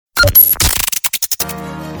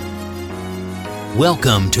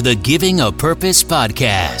Welcome to the Giving a Purpose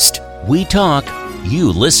podcast. We talk,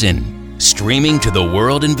 you listen. Streaming to the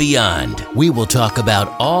world and beyond, we will talk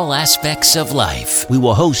about all aspects of life. We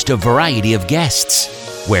will host a variety of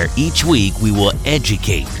guests, where each week we will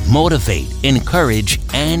educate, motivate, encourage,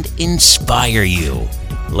 and inspire you.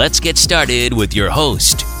 Let's get started with your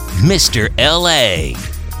host, Mr. L.A.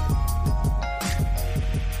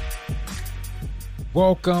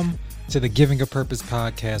 Welcome to the Giving a Purpose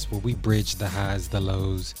podcast, where we bridge the highs, the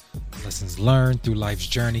lows, lessons learned through life's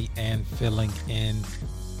journey, and filling in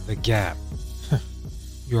the gap.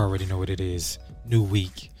 You already know what it is. New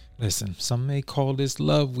week. Listen, some may call this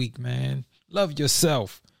love week, man. Love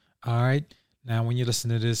yourself. All right. Now, when you listen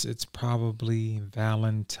to this, it's probably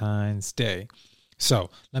Valentine's Day. So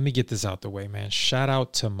let me get this out the way, man. Shout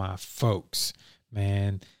out to my folks,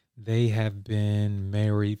 man. They have been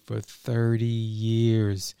married for 30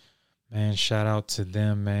 years. Man, shout out to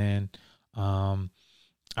them, man.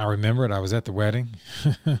 I remember it. I was at the wedding.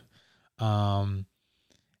 And,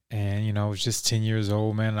 you know, I was just 10 years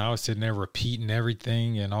old, man. I was sitting there repeating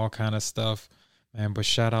everything and all kind of stuff, man. But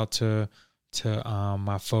shout out to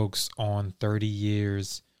my folks on 30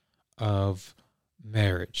 years of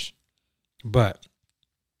marriage. But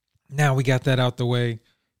now we got that out the way.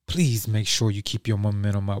 Please make sure you keep your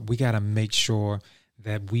momentum up. We got to make sure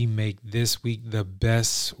that we make this week the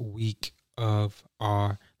best week of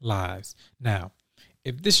our lives. Now,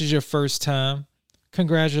 if this is your first time,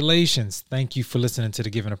 congratulations. Thank you for listening to the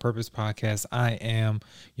Giving a Purpose podcast. I am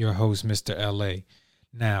your host, Mr. L.A.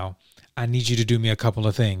 Now, I need you to do me a couple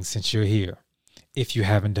of things since you're here, if you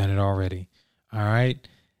haven't done it already. All right?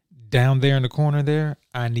 Down there in the corner there,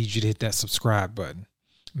 I need you to hit that subscribe button.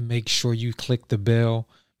 Make sure you click the bell.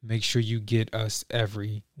 Make sure you get us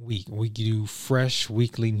every week. We do fresh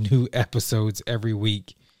weekly new episodes every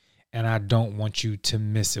week, and I don't want you to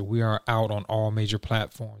miss it. We are out on all major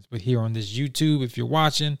platforms, but here on this YouTube, if you're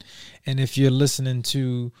watching, and if you're listening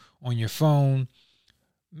to on your phone,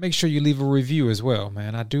 make sure you leave a review as well,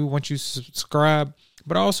 man. I do want you to subscribe,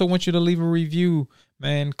 but I also want you to leave a review,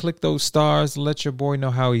 man. Click those stars. Let your boy know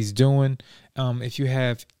how he's doing. If you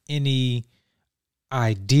have any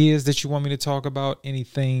ideas that you want me to talk about,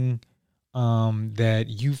 anything that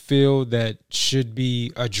you feel that should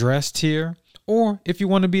be addressed here, or if you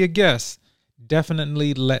want to be a guest,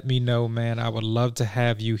 definitely let me know, man. I would love to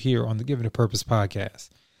have you here on the Giving a Purpose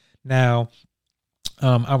podcast. Now,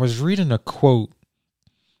 I was reading a quote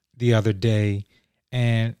the other day,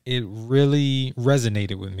 and it really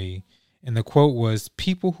resonated with me. And the quote was,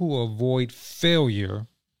 "People who avoid failure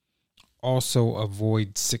also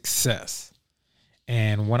avoid success."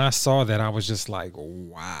 And when I saw that, I was just like,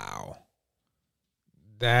 wow,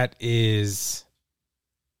 that is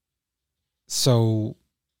so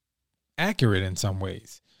accurate in some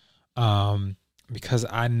ways. Because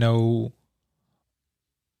I know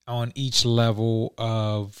on each level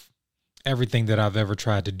of everything that I've ever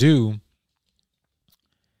tried to do,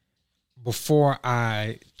 before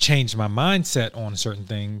I changed my mindset on certain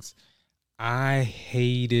things, I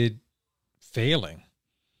hated failing.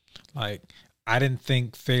 Like, I didn't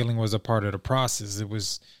think failing was a part of the process. It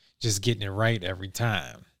was just getting it right every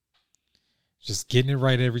time. Just getting it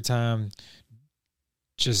right every time.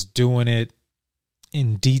 Just doing it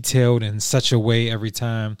in detailed in such a way every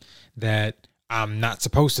time that I'm not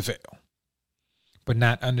supposed to fail. But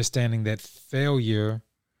not understanding that failure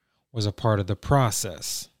was a part of the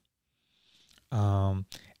process. And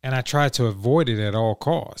I tried to avoid it at all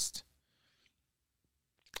costs.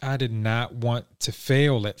 I did not want to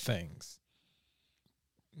fail at things.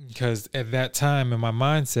 Because at that time in my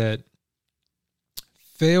mindset,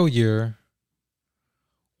 failure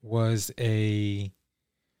was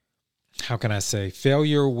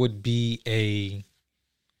failure would be a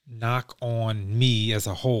knock on me as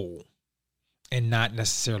a whole and not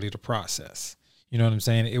necessarily the process. You know what I'm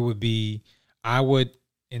saying? It would be, I would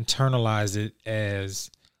internalize it as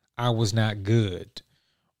I was not good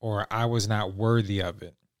or I was not worthy of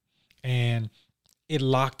it. And it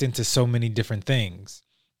locked into so many different things.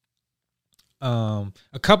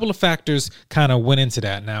 A couple of factors kind of went into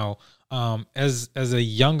that. Now, as a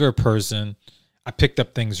younger person, I picked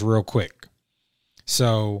up things real quick.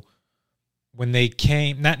 So when they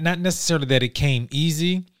came, not necessarily that it came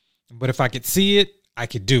easy, but if I could see it, I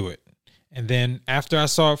could do it. And then after I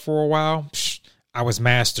saw it for a while, I was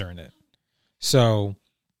mastering it. So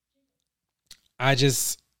I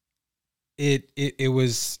just, it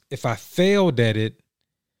was, if I failed at it,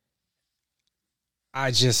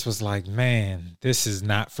 I just was like, man, this is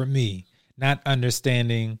not for me. Not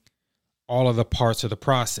understanding all of the parts of the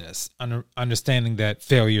process, understanding that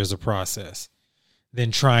failure is a process, then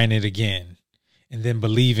trying it again and then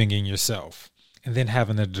believing in yourself, and then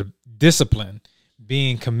having the discipline,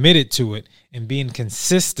 being committed to it, and being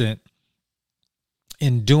consistent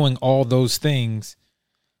in doing all those things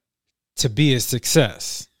to be a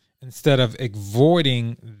success. Instead of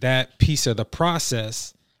avoiding that piece of the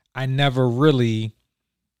process, I never really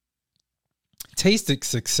tasted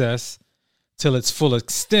success till its full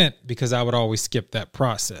extent because I would always skip that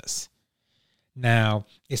process. Now,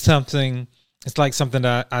 it's like something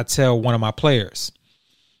that I tell one of my players.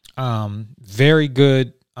 Very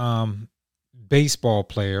good baseball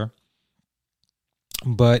player,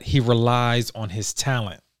 but he relies on his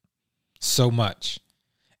talent so much.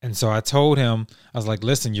 And so I told him, I was like,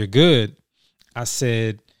 listen, you're good. I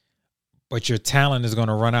said, but your talent is going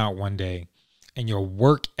to run out one day and your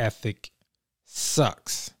work ethic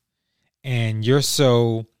sucks. And you're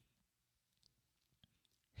so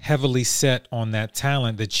heavily set on that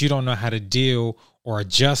talent that you don't know how to deal or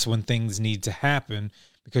adjust when things need to happen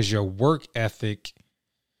because your work ethic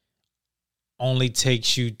only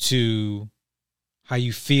takes you to how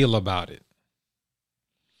you feel about it.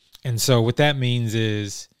 And so what that means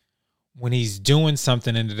is when he's doing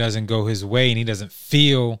something and it doesn't go his way and he doesn't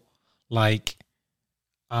feel like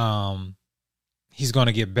he's going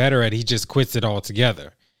to get better at it, he just quits it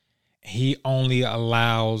altogether. He only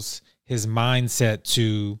allows his mindset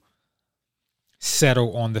to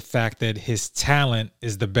settle on the fact that his talent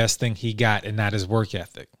is the best thing he got and not his work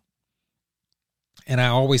ethic. And I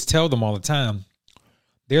always tell them all the time,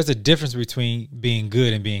 there's a difference between being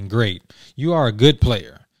good and being great. You are a good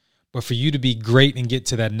player. But for you to be great and get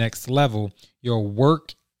to that next level, your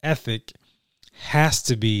work ethic has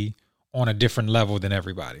to be on a different level than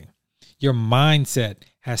everybody. Your mindset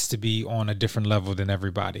has to be on a different level than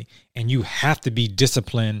everybody. And you have to be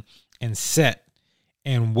disciplined and set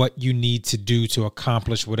in what you need to do to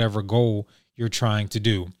accomplish whatever goal you're trying to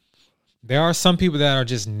do. There are some people that are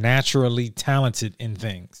just naturally talented in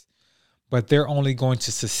things, but they're only going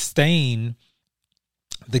to sustain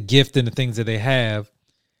the gift and the things that they have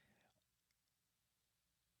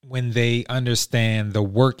when they understand the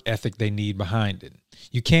work ethic they need behind it.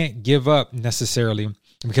 You can't give up necessarily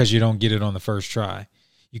because you don't get it on the first try.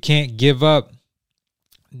 You can't give up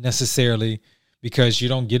necessarily because you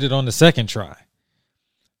don't get it on the second try.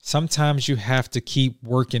 Sometimes you have to keep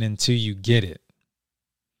working until you get it.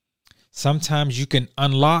 Sometimes you can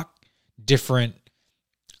unlock different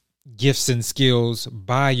gifts and skills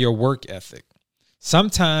by your work ethic.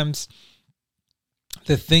 Sometimes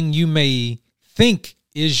the thing you may think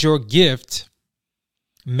is your gift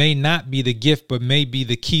may not be the gift, but may be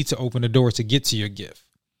the key to open the door to get to your gift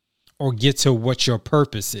or get to what your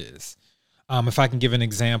purpose is. If I can give an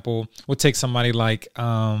example, we'll take somebody like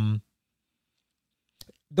The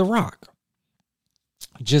Rock.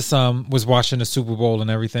 Just was watching the Super Bowl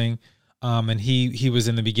and everything, and he was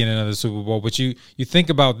in the beginning of the Super Bowl. But you think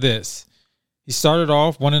about this. He started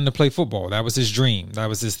off wanting to play football. That was his dream. That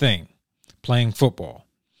was his thing, playing football.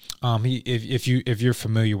 If you're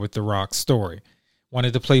familiar with The Rock's story,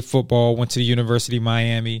 wanted to play football, went to the University of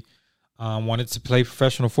Miami, wanted to play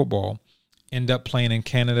professional football, ended up playing in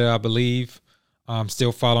Canada, I believe,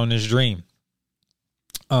 still following his dream.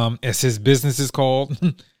 As his business is called,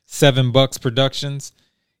 $7 Productions.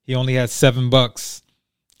 He only had $7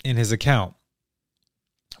 in his account.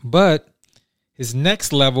 But his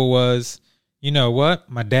next level was, you know what?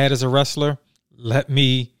 My dad is a wrestler. Let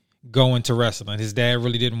me go into wrestling. His dad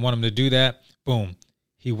really didn't want him to do that. Boom.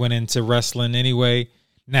 He went into wrestling anyway.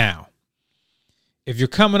 Now, if you're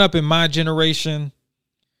coming up in my generation,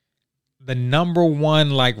 the number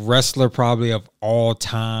one like wrestler probably of all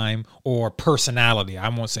time, or personality, I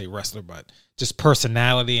won't say wrestler, but just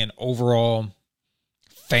personality and overall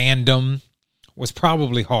fandom, was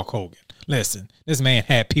probably Hulk Hogan. Listen, this man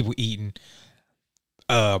had people eating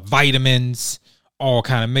vitamins, all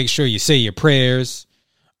kind of make sure you say your prayers,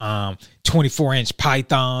 24-inch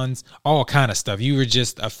pythons, all kind of stuff. You were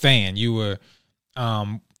just a fan. You were,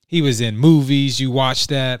 he was in movies, you watched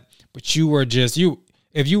that, but you were just, you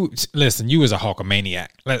was a Hulkamaniac.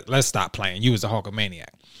 Let's stop playing. You was a Hulkamaniac.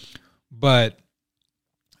 But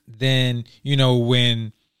then,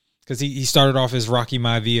 because he started off as Rocky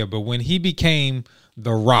Maivia, but when he became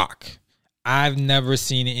The Rock, I've never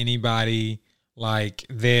seen anybody like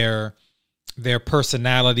their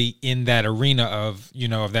personality in that arena of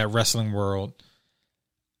that wrestling world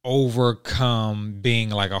overcome being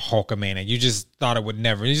like a Hulkamaniac. You just thought it would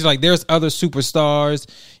never. It's like there's other superstars,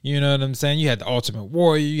 you know what I'm saying? You had the Ultimate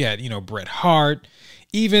Warrior, you had, Bret Hart.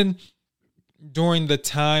 Even during the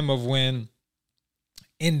time of when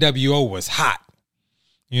NWO was hot,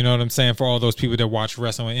 You know what I'm saying? For all those people that watch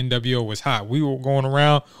wrestling when NWO was hot, we were going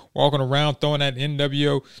around, walking around, throwing that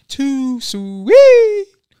NWO too sweet.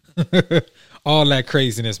 All that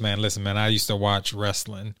craziness, man. Listen, man, I used to watch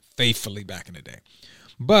wrestling faithfully back in the day.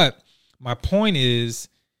 But my point is,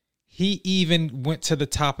 he even went to the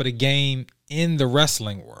top of the game in the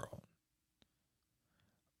wrestling world.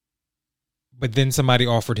 But then somebody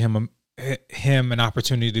offered him an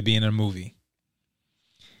opportunity to be in a movie,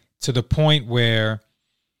 to the point where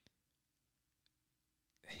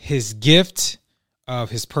his gift of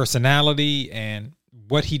his personality and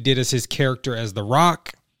what he did as his character as The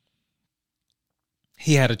Rock,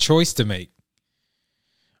 he had a choice to make.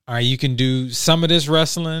 All right, you can do some of this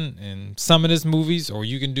wrestling and some of this movies, or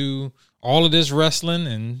you can do all of this wrestling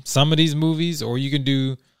and some of these movies, or you can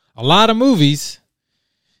do a lot of movies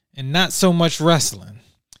and not so much wrestling,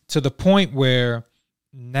 to the point where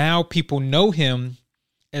now people know him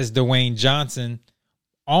as Dwayne Johnson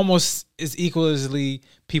almost as equally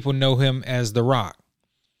people know him as The Rock.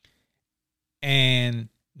 And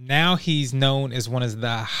now he's known as one of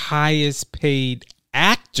the highest paid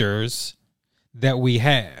actors that we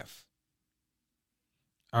have.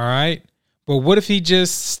 All right. But what if he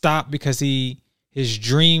just stopped because his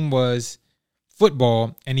dream was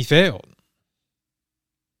football and he failed?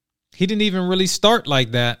 He didn't even really start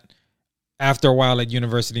like that after a while at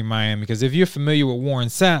University of Miami, because if you're familiar with Warren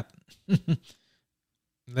Sapp,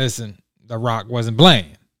 listen, The Rock wasn't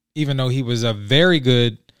playing, even though he was a very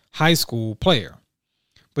good high school player.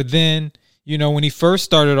 But then, when he first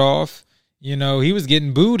started off, he was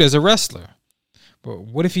getting booed as a wrestler. But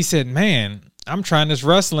what if he said, man, I'm trying this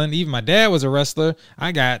wrestling. Even my dad was a wrestler.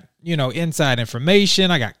 I got, inside information.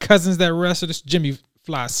 I got cousins that wrestle. This Jimmy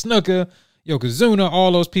Fly Snuka, Yokozuna,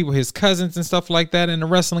 all those people, his cousins and stuff like that in the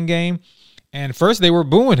wrestling game. And first they were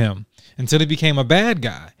booing him until he became a bad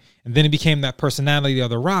guy. And then he became that personality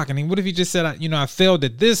of The Rock. I mean, what if he just said, I failed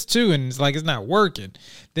at this too, and it's like it's not working?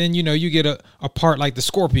 Then, you get a part like the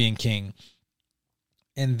Scorpion King.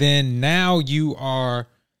 And then now you are,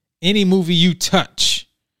 any movie you touch,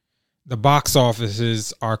 the box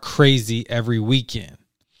offices are crazy every weekend.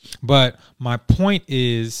 But my point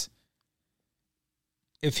is,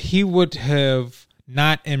 if he would have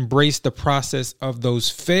not embraced the process of those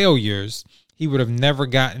failures, he would have never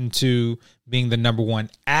gotten to being the number one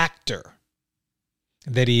actor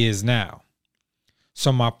that he is now.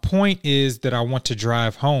 So my point is that I want to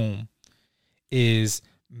drive home is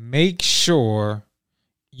make sure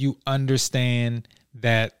you understand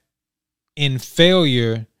that in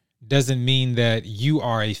failure doesn't mean that you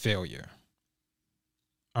are a failure.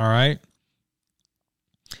 All right?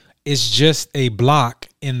 It's just a block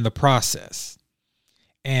in the process.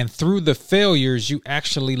 And through the failures, you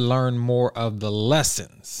actually learn more of the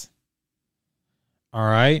lessons. All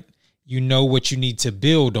right? You know what you need to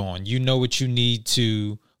build on. You know what you need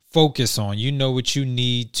to focus on. You know what you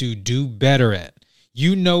need to do better at.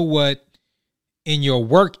 You know what in your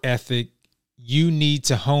work ethic you need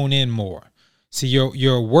to hone in more. See,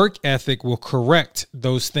 your work ethic will correct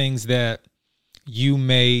those things that you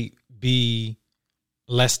may be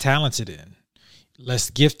less talented in, less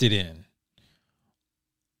gifted in.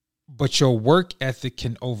 But your work ethic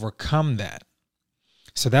can overcome that.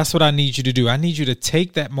 So that's what I need you to do. I need you to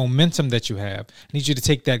take that momentum that you have. I need you to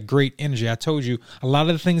take that great energy. I told you a lot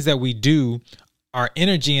of the things that we do, our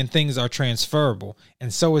energy and things are transferable.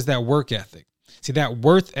 And so is that work ethic. See, that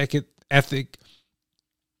work ethic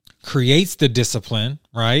creates the discipline,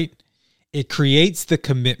 right? It creates the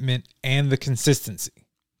commitment and the consistency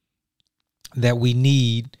that we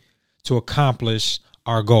need to accomplish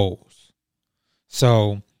our goals.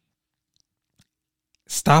 So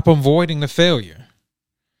stop avoiding the failure.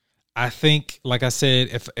 I think, like I said,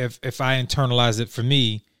 if I internalize it for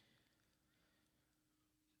me,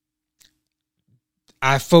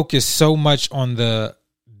 I focus so much on the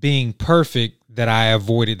being perfect that I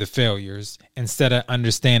avoided the failures instead of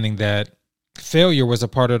understanding that failure was a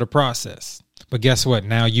part of the process. But guess what?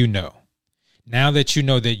 Now you know. Now that you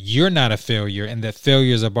know that you're not a failure and that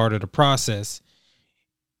failure is a part of the process,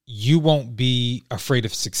 you won't be afraid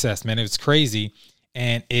of success, man. It's crazy.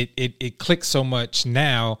 And it clicks so much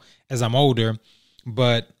now as I'm older.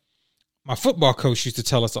 But my football coach used to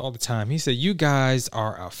tell us all the time. He said, you guys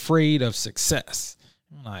are afraid of success.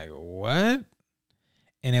 I'm like, what?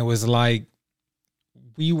 And it was like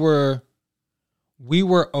we were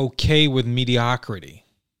okay with mediocrity.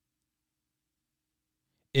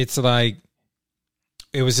 It's like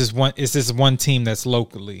it's this one team that's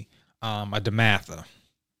locally a DeMatha.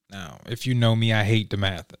 Now, if you know me, I hate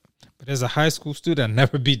DeMatha. But as a high school student, I'll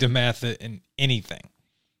never be DeMatha in anything.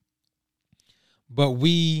 But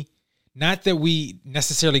we not that we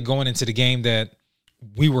necessarily going into the game that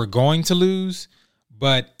we were going to lose,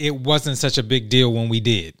 but it wasn't such a big deal when we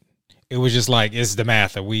did. It was just like, it's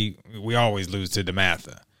DeMatha. We always lose to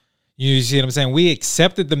DeMatha. You see what I'm saying? We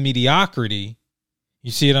accepted the mediocrity.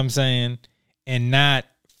 You see what I'm saying? And not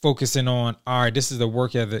focusing on, all right, this is the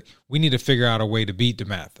work ethic. We need to figure out a way to beat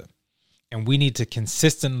DeMatha. And we need to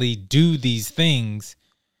consistently do these things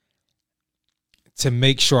to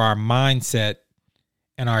make sure our mindset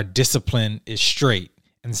and our discipline is straight,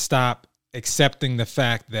 and stop accepting the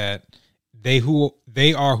fact that they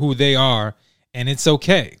are who they are, and it's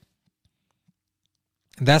okay.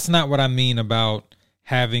 That's not what I mean about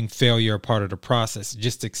having failure a part of the process,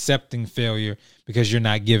 just accepting failure because you're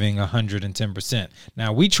not giving 110%.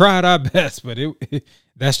 Now, we tried our best, but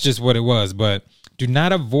that's just what it was. But do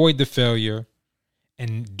not avoid the failure,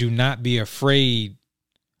 and do not be afraid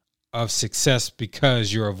of success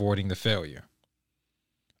because you're avoiding the failure.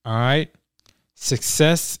 All right?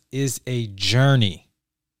 Success is a journey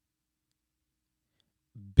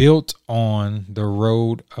built on the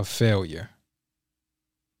road of failure.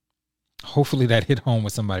 Hopefully that hit home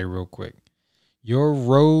with somebody real quick. Your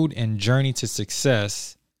road and journey to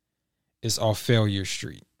success is off Failure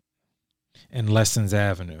Street and Lessons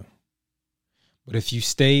Avenue. But if you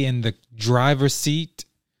stay in the driver's seat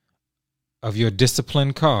of your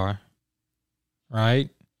disciplined car, right,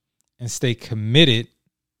 and stay committed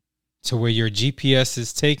to where your GPS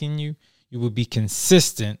is taking you, you will be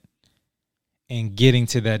consistent in getting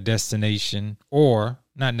to that destination, or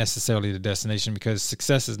not necessarily the destination, because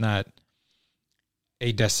success is not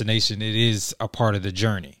a destination. It is a part of the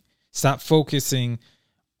journey. Stop focusing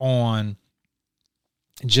on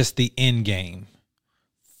just the end game.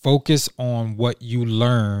 Focus on what you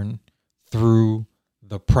learn through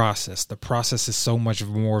the process. The process is so much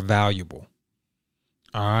more valuable.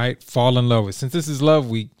 All right. Fall in love with, since this is Love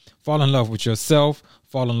Week, fall in love with yourself,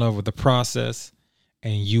 fall in love with the process,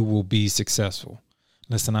 and you will be successful.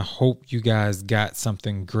 Listen, I hope you guys got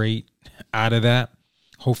something great out of that.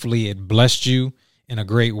 Hopefully it blessed you in a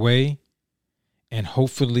great way, and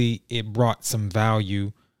hopefully it brought some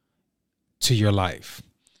value to your life.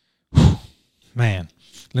 Whew, man.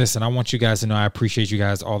 Listen, I want you guys to know I appreciate you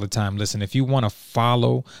guys all the time. Listen, if you want to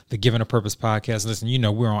follow the Giving a Purpose podcast, listen, you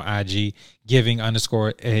know we're on IG,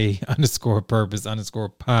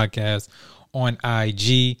 giving_a_purpose_podcast on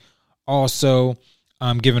IG. Also,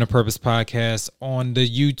 Giving a Purpose podcast on the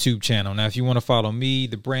YouTube channel. Now, if you want to follow me,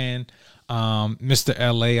 the brand, Mr.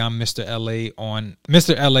 LA, I'm Mr. LA on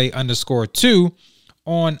Mr. LA_2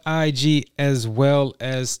 on IG as well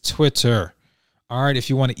as Twitter. All right, if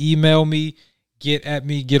you want to email me, get at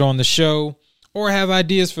me, get on the show, or have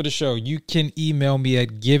ideas for the show, you can email me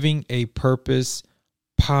at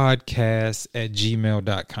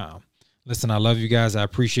givingapurposepodcast@gmail.com. Listen, I love you guys. I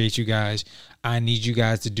appreciate you guys. I need you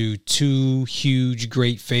guys to do 2 huge,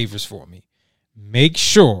 great favors for me. Make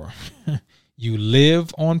sure you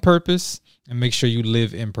live on purpose, and make sure you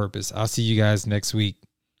live in purpose. I'll see you guys next week.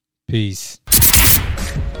 Peace.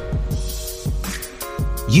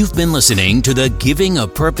 You've been listening to the Giving a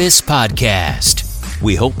Purpose podcast.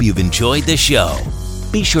 We hope you've enjoyed the show.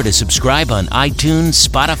 Be sure to subscribe on iTunes,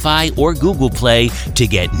 Spotify, or Google Play to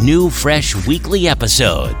get new, fresh weekly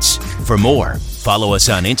episodes. For more, follow us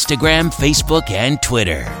on Instagram, Facebook, and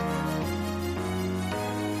Twitter.